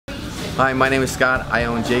Hi, my name is Scott. I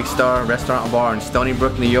own Starr Restaurant and Bar in Stony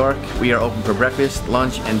Brook, New York. We are open for breakfast,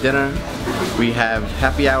 lunch, and dinner. We have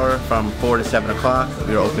happy hour from 4 to 7 o'clock.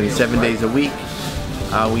 We are open 7 days a week.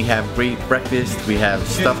 We have great breakfast. We have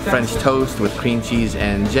stuffed French toast with cream cheese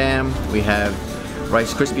and jam. We have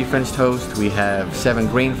Rice Krispie French toast. We have 7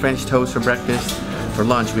 grain French toast for breakfast. For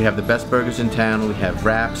lunch, we have the best burgers in town. We have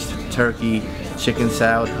wraps, turkey, chicken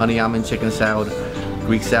salad, honey almond chicken salad,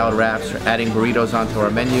 Greek salad wraps. We're adding burritos onto our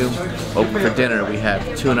menu. Open for dinner, we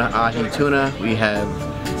have tuna, ahi tuna, we have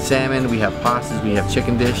salmon, we have pastas, we have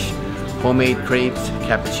chicken dish, homemade crepes,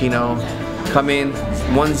 cappuccino. Come in,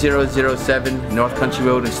 1007 North Country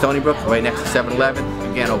Road in Stony Brook, right next to 7-Eleven.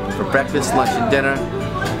 Again, open for breakfast, lunch, and dinner.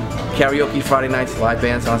 Karaoke Friday nights, live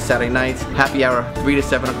bands on Saturday nights. Happy hour 3 to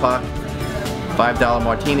 7 o'clock. $5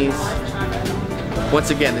 martinis. Once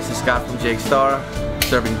again, this is Scott from Starr,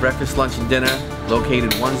 serving breakfast, lunch, and dinner,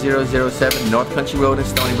 located 1007 North Country Road in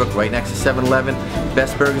Stony Brook, right next to 7-Eleven.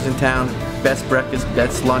 Best burgers in town, best breakfast,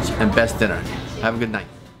 best lunch, and best dinner. Have a good night.